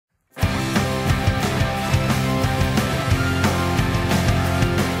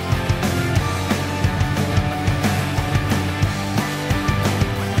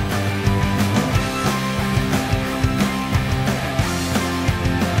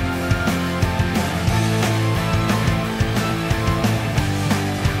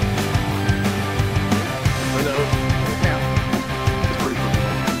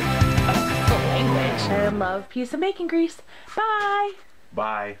piece of bacon grease. Bye.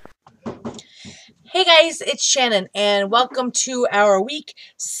 Bye. Hey guys, it's Shannon and welcome to our week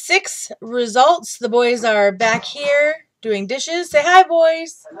 6 results. The boys are back here doing dishes. Say hi,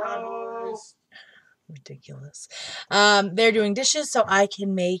 boys. Hello. Ridiculous. They're doing dishes so I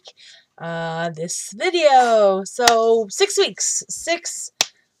can make this video. So 6 weeks. 6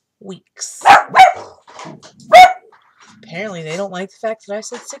 weeks. Apparently they don't like the fact that I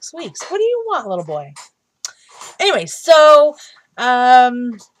said 6 weeks. What do you want, little boy? Anyway, so as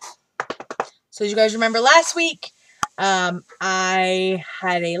you guys remember last week, I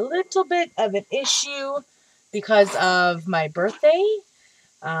had a little bit of an issue because of my birthday.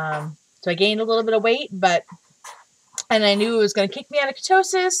 So I gained a little bit of weight, and I knew it was going to kick me out of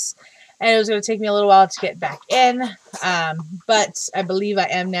ketosis, and it was going to take me a little while to get back in. But I believe I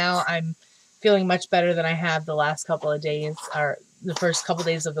am now. I'm feeling much better than I have the last couple of days, or the first couple of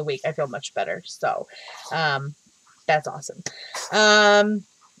days of the week. I feel much better. So, that's awesome.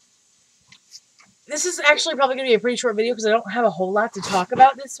 This is actually probably going to be a pretty short video because I don't have a whole lot to talk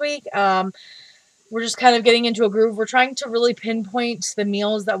about this week. We're just kind of getting into a groove. We're trying to really pinpoint the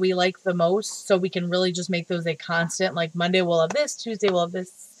meals that we like the most so we can really just make those a constant. Like Monday we'll have this, Tuesday we'll have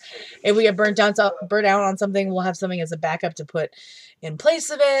this. If we get burnt out on something, we'll have something as a backup to put in place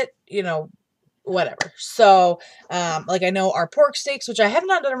of it, you know, whatever. So, like I know our pork steaks, which I have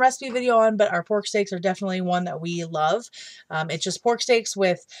not done a recipe video on, but our pork steaks are definitely one that we love. It's just pork steaks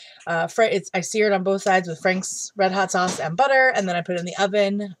with, I sear it on both sides with Frank's Red Hot sauce and butter, and then I put it in the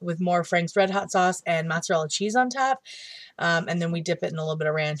oven with more Frank's Red Hot sauce and mozzarella cheese on top, and then we dip it in a little bit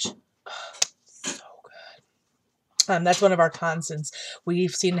of ranch. Oh, so good. That's one of our constants.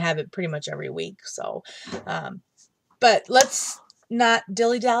 We've seen to have it pretty much every week. So, but let's not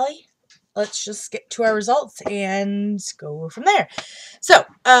dilly-dally. Let's just get to our results and go from there. So,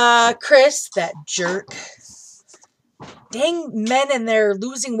 Chris, that jerk. Dang men and they're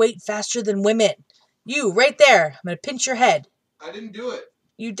losing weight faster than women. You, right there. I'm going to pinch your head. I didn't do it.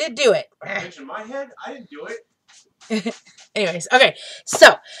 You did do it. Pinching my head? I didn't do it. Anyways, okay.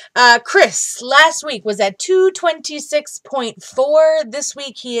 So, Chris, last week was at 226.4. This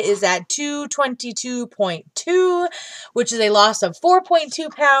week he is at 222.2, which is a loss of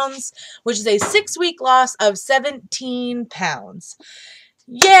 4.2 pounds, which is a 6-week loss of 17 pounds.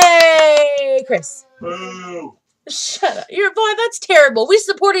 Yay, Chris. Boo. Shut up. You're boy, that's terrible. We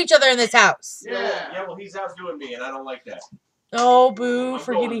support each other in this house. Yeah, well, he's outdoing me, and I don't like that. Oh, boo,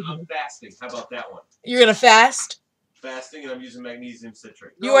 forgetting you. I'm fasting. How about that one? You're going to fast? Fasting, and I'm using magnesium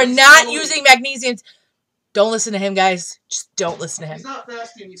citrate. You are not using magnesium. Don't listen to him, guys. Just don't listen to him. He's not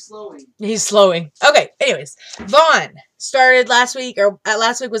fasting, he's slowing. He's slowing. Okay, anyways. Vaughn started last week,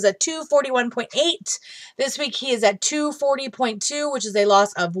 last week was at 241.8. This week he is at 240.2, which is a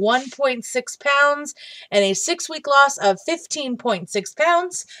loss of 1.6 pounds and a 6-week loss of 15.6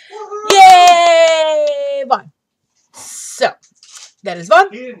 pounds. Yay, Vaughn. So, that is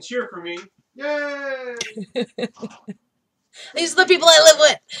Vaughn. He didn't cheer for me. Yay! These are the people I live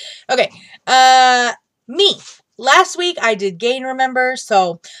with. Okay. Me. Last week I did gain, remember?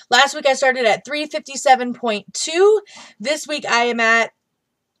 So last week I started at 357.2. This week I am at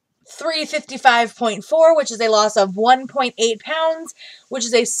 355.4, which is a loss of 1.8 pounds, which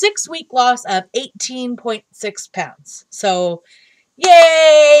is a 6-week loss of 18.6 pounds. So,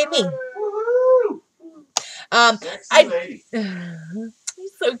 yay, me. Sexy lady.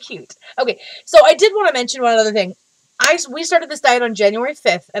 He's so cute. Okay, so I did want to mention one other thing. We started this diet on January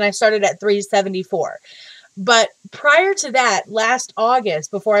 5th, and I started at 374. But prior to that, last August,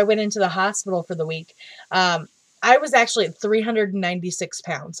 before I went into the hospital for the week, I was actually at 396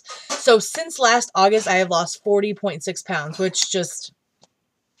 pounds. So since last August, I have lost 40.6 pounds, which just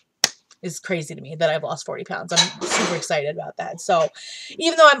is crazy to me that I've lost 40 pounds. I'm super excited about that. So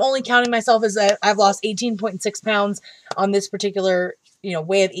even though I'm only counting myself as I've lost 18.6 pounds on this particular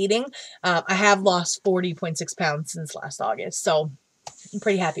way of eating, I have lost 40.6 pounds since last August. So I'm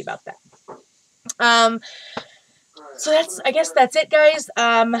pretty happy about that. So I guess that's it, guys.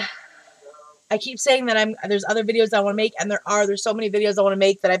 I keep saying that there's other videos I want to make, and there's so many videos I want to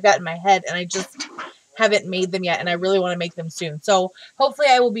make that I've got in my head, and I just haven't made them yet, and I really want to make them soon. So hopefully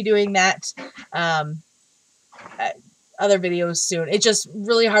I will be doing that, other videos soon. It's just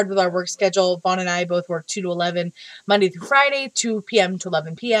really hard with our work schedule. Vaughn and I both work 2 to 11, Monday through Friday, 2 p.m. to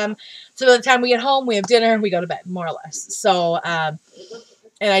 11 p.m. So by the time we get home, we have dinner, we go to bed, more or less. So,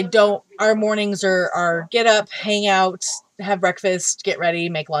 And I don't, our mornings are get up, hang out, have breakfast, get ready,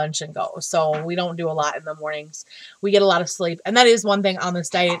 make lunch, and go. So we don't do a lot in the mornings. We get a lot of sleep. And that is one thing on this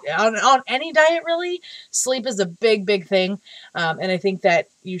diet, on any diet really, sleep is a big, big thing. And I think that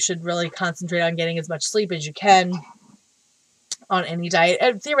you should really concentrate on getting as much sleep as you can on any diet.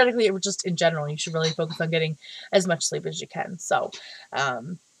 And theoretically, it just in general, you should really focus on getting as much sleep as you can. So I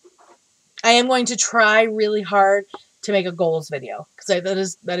am going to try really hard to make a goals video, because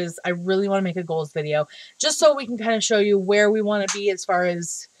that is I really want to make a goals video just so we can kind of show you where we want to be as far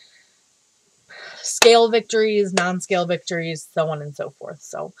as scale victories, non-scale victories, so on and so forth.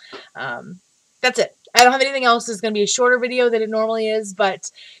 So that's it. I don't have anything else. It's going to be a shorter video than it normally is,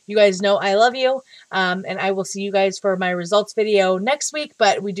 but you guys know I love you, and I will see you guys for my results video next week.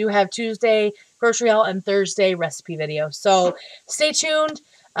 But we do have Tuesday grocery haul and Thursday recipe video, so stay tuned.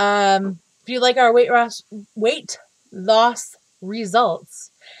 If you like our weight loss results,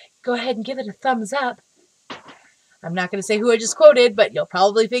 go ahead and give it a thumbs up. I'm not going to say who I just quoted, but you'll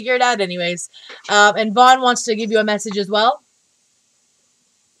probably figure it out anyways. And Vaughn wants to give you a message as well.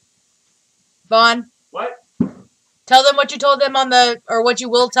 Vaughn, What? tell them what you told them on the, or what you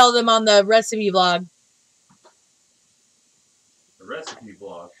will tell them on the recipe vlog. The recipe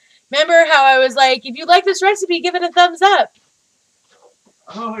vlog. Remember how I was like, if you like this recipe, give it a thumbs up.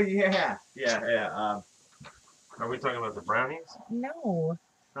 Oh yeah. Are we talking about the brownies? No.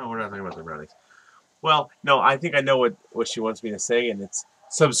 No, we're not talking about the brownies. Well, no, I think I know what she wants me to say, and it's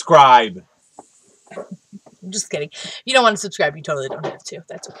subscribe. I'm just kidding. If you don't want to subscribe, you totally don't have to.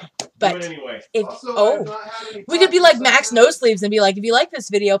 That's okay. But do it anyway. if Also, I've not had any we could be like practice Max on No Sleeves and be like, if you like this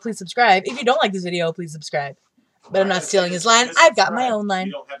video, please subscribe. If you don't like this video, please subscribe. But I'm not Right, stealing his just- line. just I've got my subscribe. own line.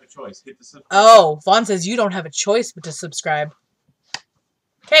 You don't have a choice. Hit the subscribe. Oh, Vaughn says you don't have a choice but to subscribe.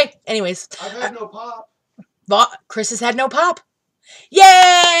 Okay, anyways. I've had no pop. Chris has had no pop.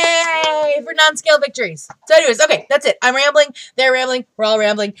 Yay! For non-scale victories. So anyways, okay, that's it. I'm rambling. They're rambling. We're all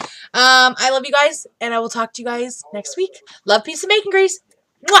rambling. I love you guys, and I will talk to you guys next week. Love, peace, and bacon grease.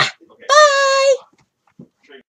 Mwah! Okay. Bye!